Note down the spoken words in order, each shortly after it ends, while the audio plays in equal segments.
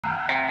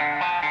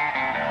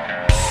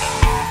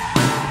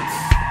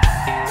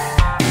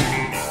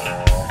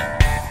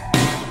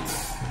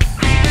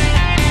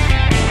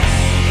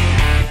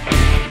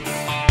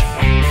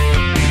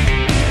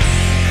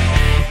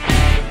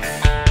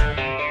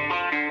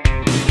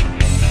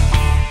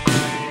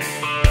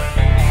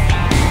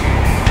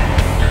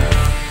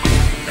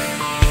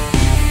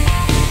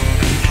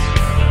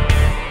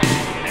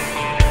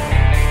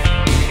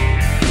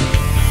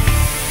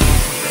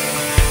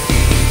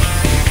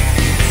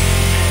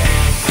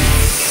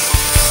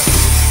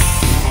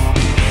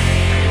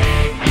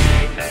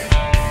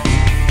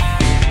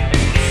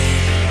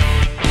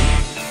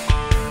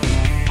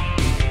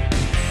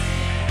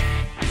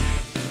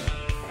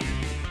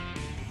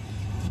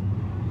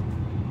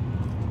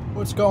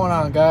What's going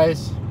on,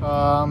 guys?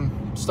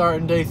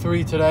 Starting day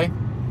 3 today.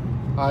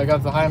 I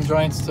got the Heim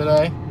joints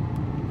today,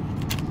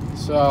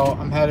 so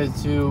I'm headed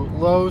to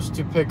Lowe's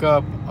to pick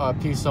up a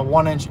piece of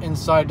 1-inch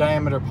inside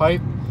diameter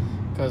pipe,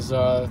 because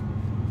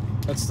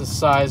that's the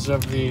size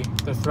of the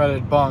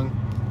threaded bung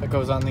that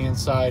goes on the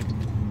inside.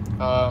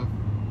 A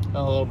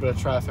little bit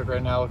of traffic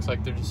right now. Looks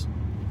like they're just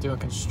doing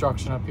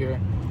construction up here,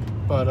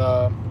 but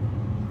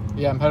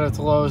yeah, I'm headed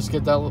to Lowe's,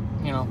 get that,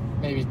 you know,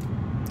 maybe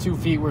 2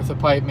 feet worth of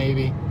pipe,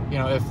 maybe, you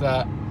know, if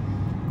that,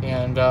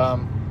 and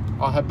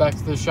I'll head back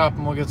to the shop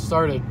and we'll get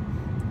started.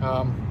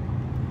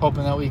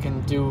 Hoping that we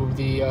can do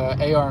the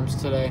A-arms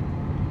today.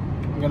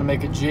 I'm gonna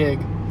make a jig,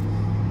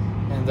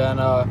 and then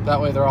that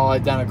way they're all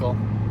identical,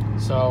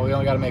 so we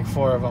only got to make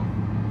 4 of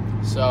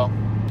them. So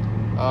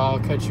I'll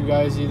catch you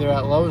guys either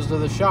at Lowe's or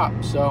the shop.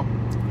 So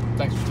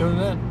thanks for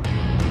tuning in.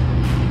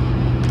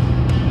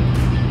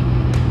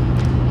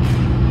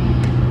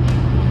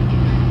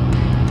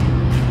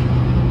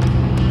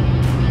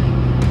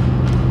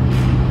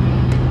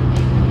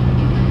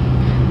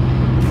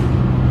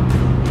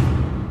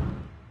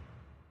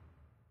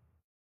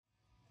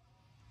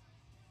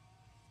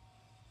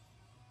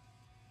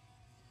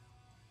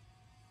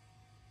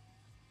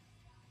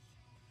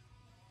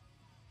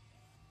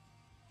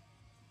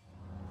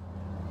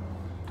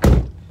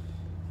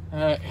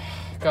 Alright,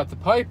 got the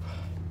pipe,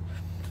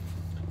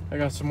 I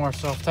got some more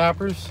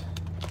self-tappers,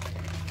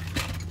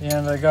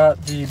 and I got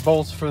the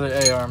bolts for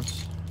the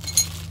A-arms.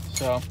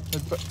 So,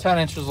 they're 10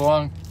 inches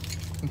long.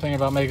 I'm thinking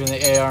about making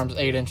the A-arms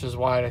 8 inches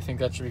wide. I think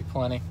that should be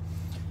plenty.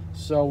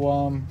 So,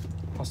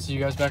 I'll see you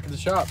guys back at the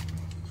shop.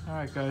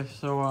 Alright guys,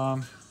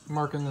 so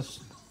marking this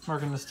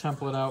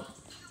template out.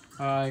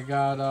 I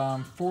got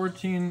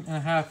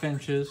 14.5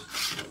 inches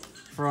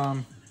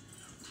from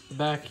the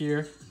back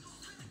here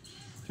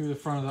through the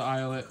front of the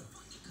eyelet.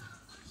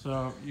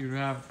 So you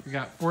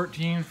got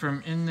 14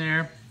 from in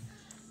there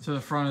to the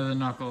front of the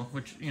knuckle,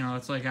 which, you know,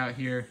 it's like out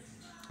here,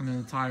 and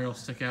then the tire will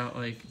stick out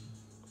like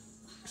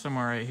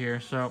somewhere right here.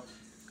 So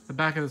the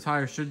back of the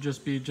tire should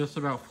just be just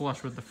about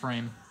flush with the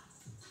frame.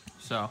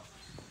 So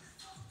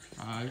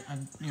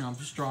I'm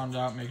just drawing it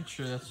out, making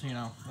sure that's, you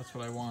know, that's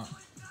what I want.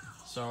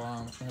 So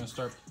I'm gonna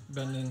start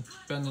bending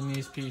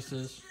these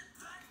pieces,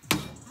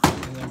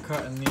 and then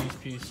cutting these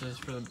pieces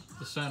for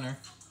the center,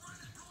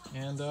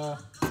 and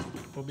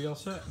we'll be all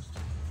set.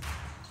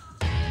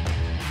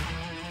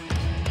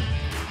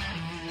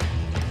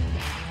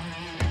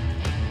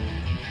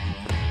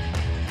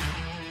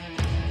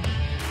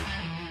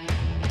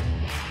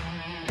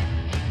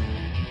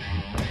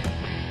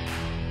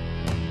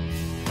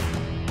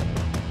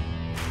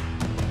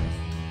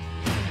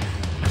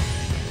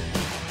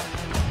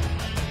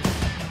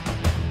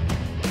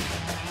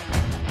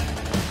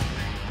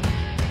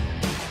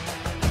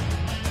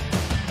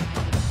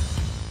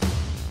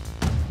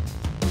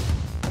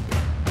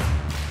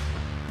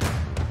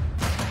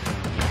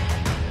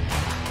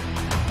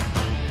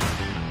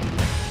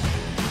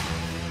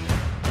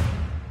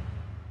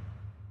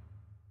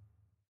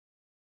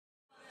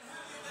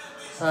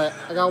 Alright,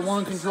 I got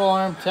one control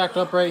arm tacked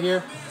up right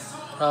here,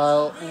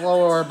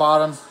 lower or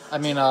bottom,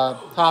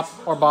 top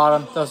or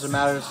bottom, doesn't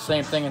matter, it's the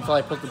same thing until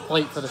I put the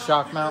plate for the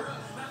shock mount.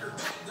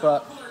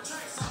 But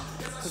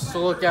just to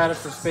look at it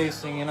for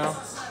spacing, you know.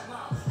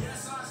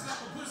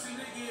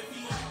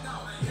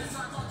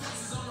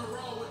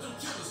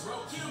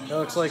 It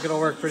looks like it'll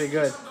work pretty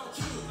good.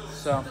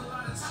 So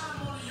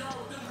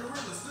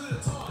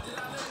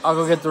I'll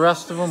go get the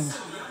rest of them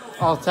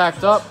all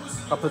tacked up.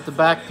 I'll put the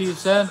back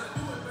piece in,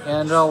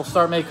 and we'll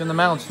start making the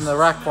mounts in the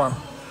rack form.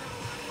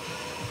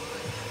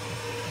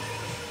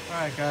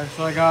 Alright guys,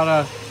 so I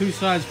got 2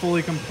 sides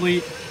fully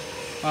complete.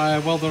 I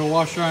welded a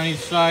washer on each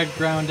side,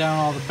 ground down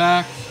all the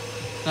backs.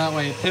 That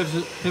way it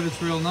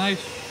pivots real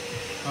nice.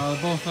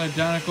 They're both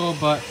identical,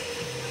 but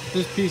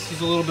this piece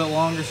is a little bit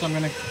longer, so I'm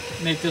going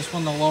to make this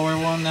one the lower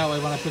one. That way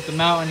when I put the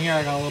mount in here,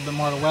 I got a little bit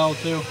more to weld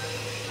to.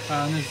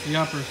 And this is the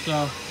upper, so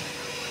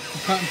I'm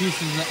cutting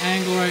pieces at an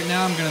angle right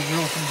now. I'm going to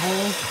drill some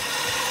holes.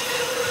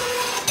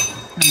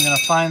 I'm going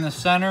to find the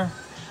center,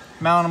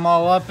 mount them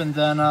all up, and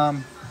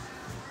then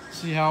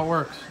see how it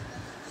works.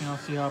 You know,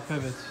 see how it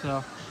pivots.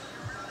 So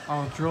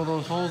I'll drill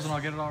those holes and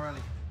I'll get it all ready.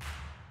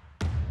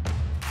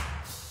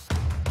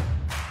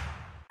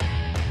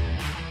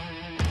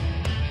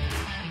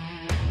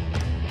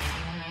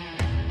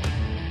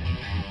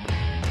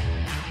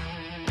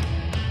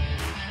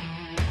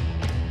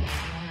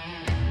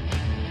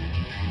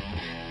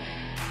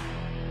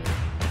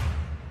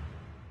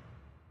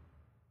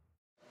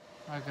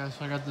 Alright guys,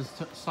 so I got this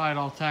side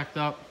all tacked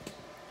up.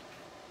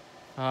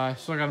 I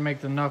still got to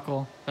make the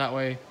knuckle, that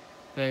way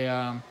they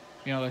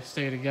you know, they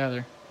stay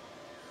together.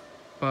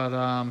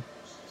 But it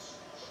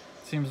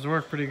seems to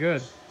work pretty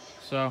good.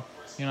 So,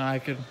 you know, I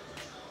can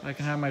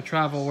have my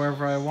travel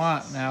wherever I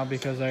want now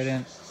because I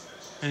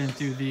didn't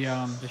do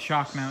the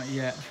shock mount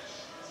yet.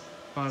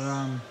 But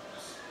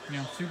you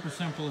know, super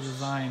simple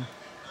design.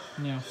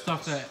 You know,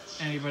 stuff that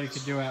anybody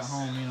could do at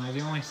home. You know,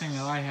 the only thing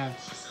that I have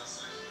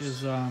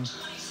is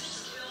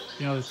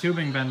you know, the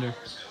tubing bender.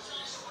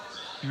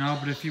 You know,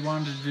 but if you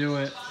wanted to do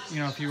it, you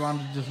know, if you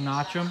wanted to just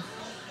notch them,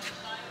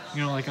 you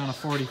know, like on a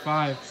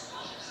 45,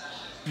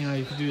 you know,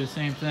 you could do the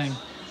same thing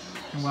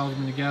and weld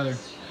them together.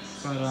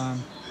 But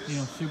you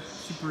know,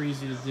 super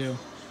easy to do.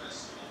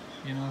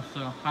 You know, so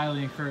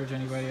highly encourage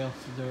anybody else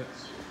to do it.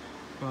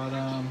 But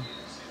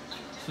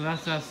so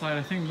that's that side.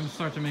 I think I'm gonna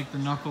start to make the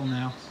knuckle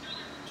now,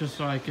 just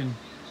so I could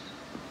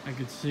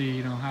see,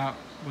 you know,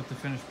 what the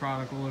finished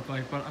product will look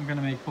like. But I'm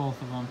gonna make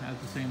both of them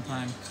at the same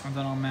time, and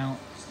then I'll mount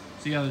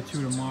the other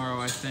two tomorrow,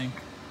 I think,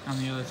 on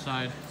the other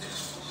side.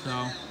 So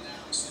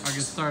I'll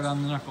get started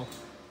on the knuckle.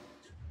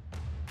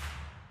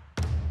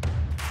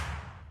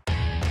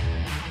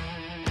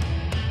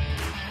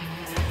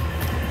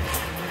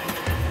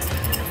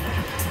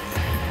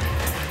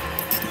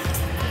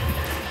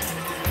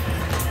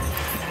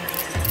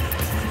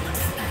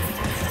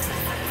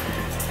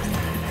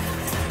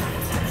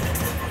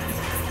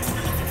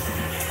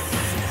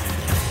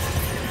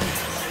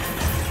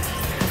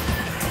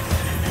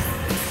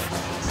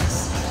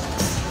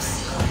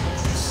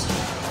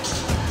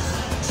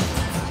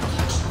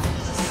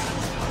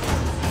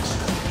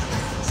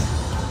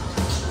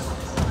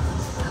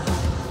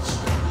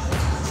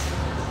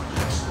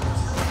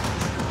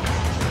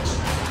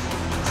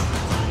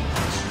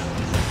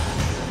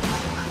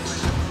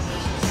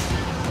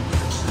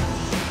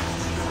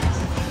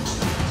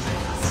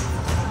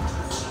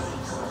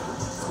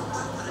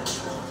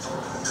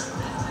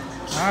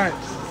 Alright,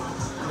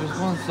 there's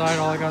one side.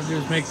 All I gotta do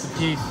is make the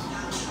piece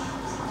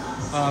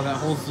that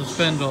holds the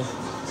spindle,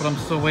 but I'm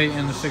still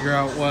waiting to figure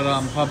out what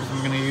hubs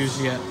I'm gonna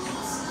use yet.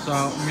 So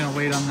I'm gonna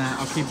wait on that.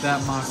 I'll keep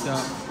that mocked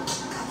up,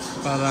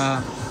 but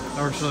that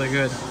works really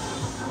good.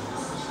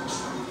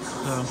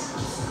 So.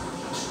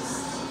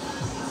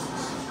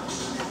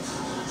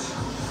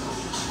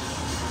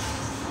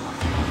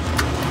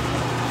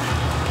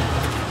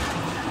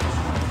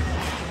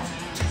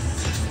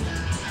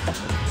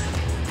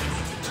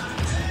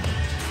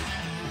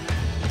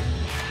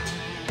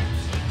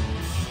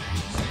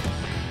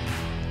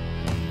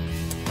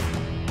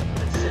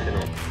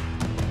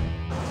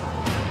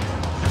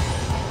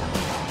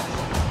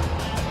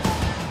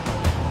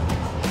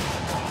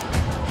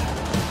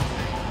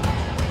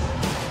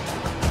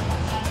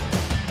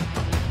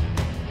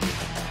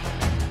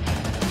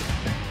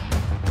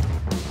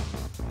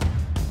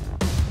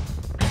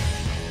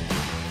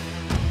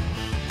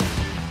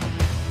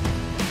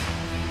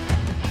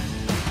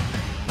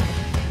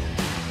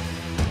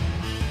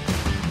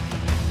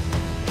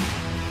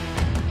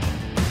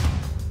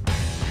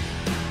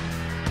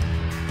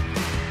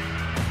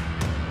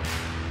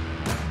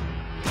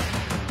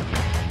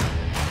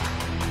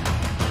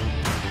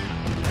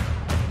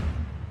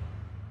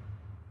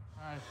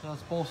 So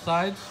that's both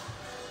sides,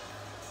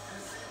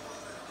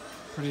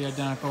 pretty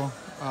identical.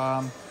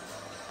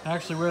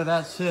 Actually where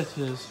that sits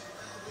is,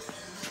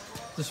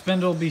 the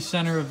spindle will be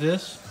center of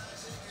this.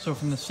 So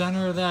from the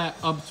center of that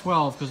up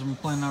 12, because I'm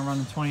planning on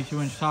running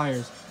 22-inch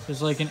tires,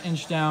 there's like an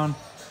inch down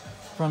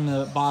from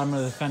the bottom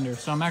of the fender.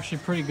 So I'm actually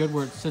pretty good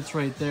where it sits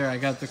right there. I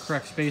got the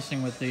correct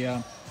spacing with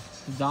the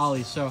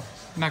dolly. So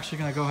I'm actually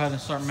gonna go ahead and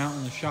start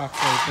mounting the shocks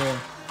right there.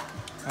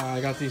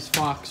 I got these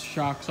Fox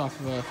shocks off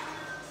of a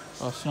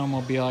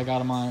snowmobile. I got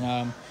them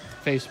on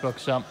Facebook.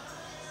 So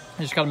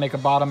I just got to make a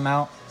bottom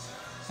mount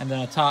and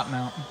then a top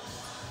mount.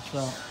 So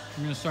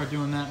I'm gonna start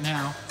doing that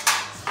now,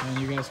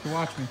 and you guys can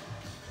watch me.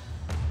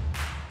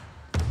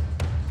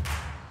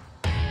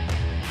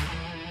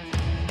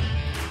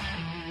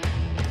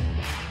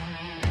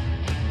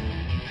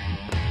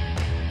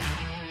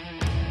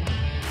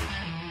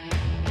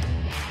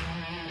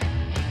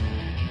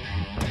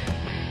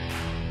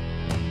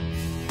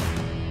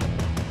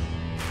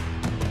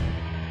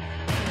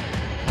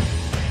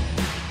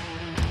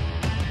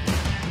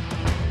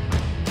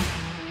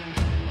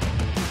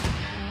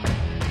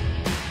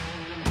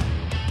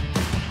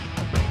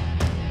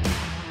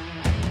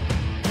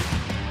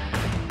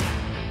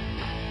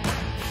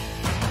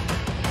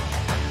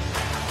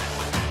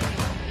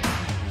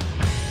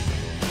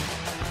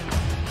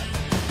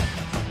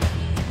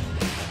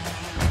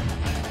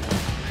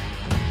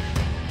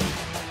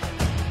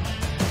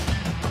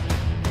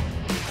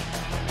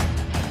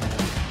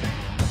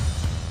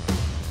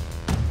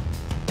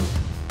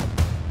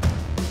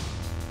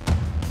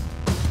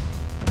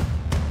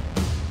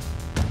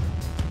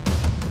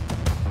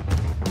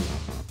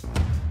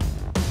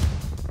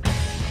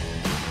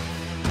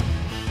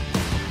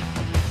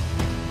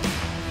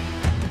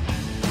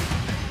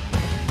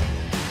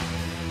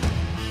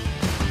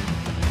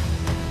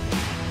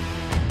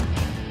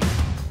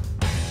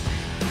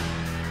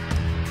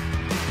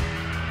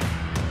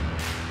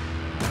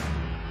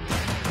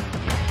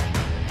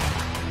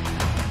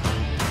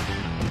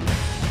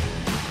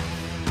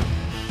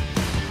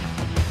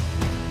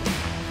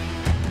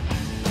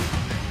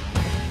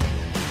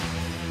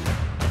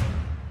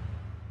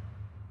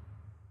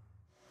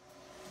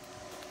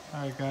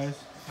 Alright guys,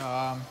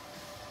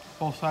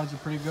 both sides are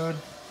pretty good.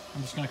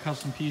 I'm just going to cut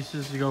some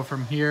pieces to go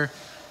from here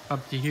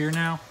up to here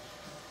now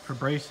for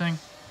bracing.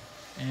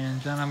 And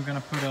then I'm going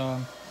to put a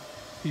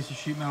piece of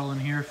sheet metal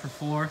in here for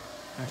floor.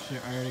 Actually,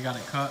 I already got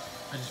it cut.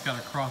 I just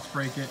got to cross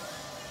break it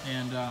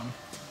and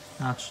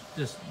notch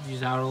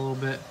these out a little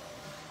bit,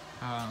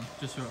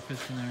 just so it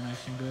fits in there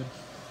nice and good.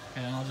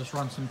 And I'll just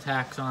run some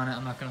tacks on it.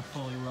 I'm not going to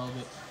fully weld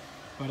it.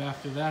 But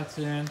after that's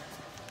in,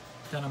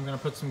 then I'm going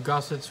to put some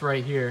gussets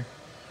right here.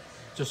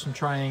 Just some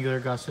triangular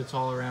gussets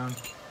all around,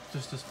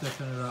 just to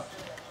stiffen it up.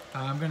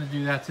 I'm going to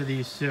do that to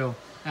these too,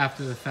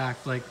 after the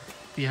fact. Like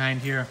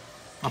behind here,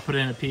 I'll put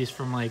in a piece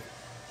from like,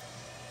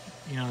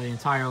 you know, the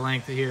entire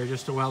length of here,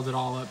 just to weld it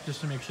all up, just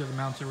to make sure the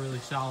mounts are really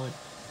solid.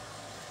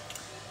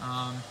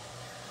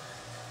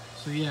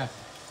 So yeah,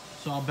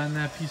 so I'll bend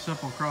that piece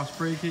up, I'll cross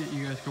break it,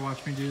 you guys can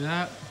watch me do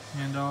that,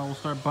 and we'll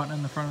start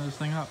buttoning the front of this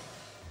thing up.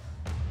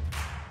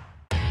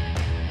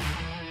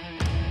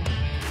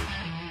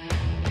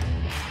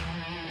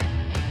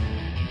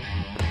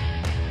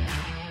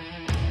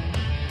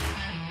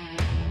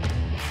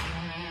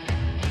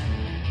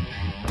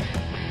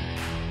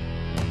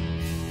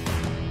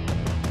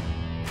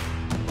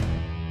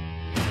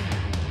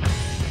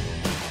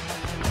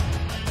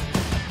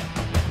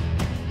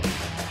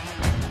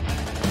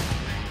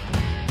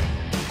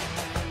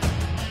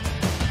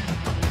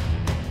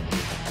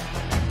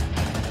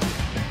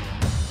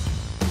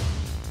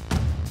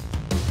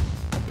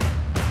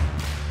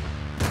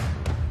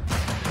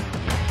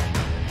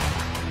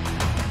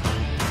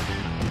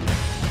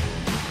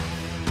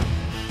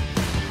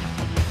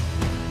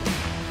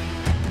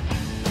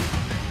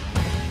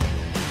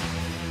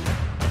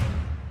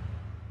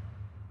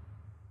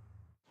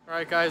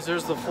 Alright guys,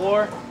 there's the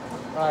floor.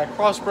 I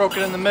cross broke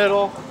it in the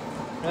middle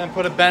and then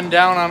put a bend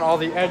down on all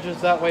the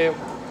edges, that way it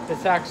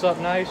tacks up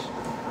nice.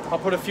 I'll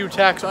put a few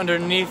tacks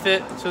underneath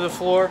it to the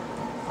floor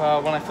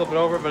when I flip it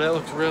over, but it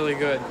looks really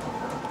good.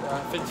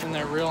 Fits in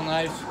there real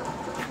nice.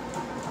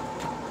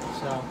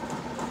 So,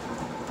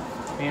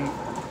 I mean,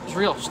 it's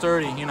real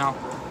sturdy, you know.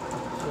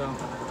 So,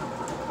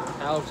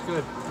 that looks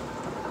good.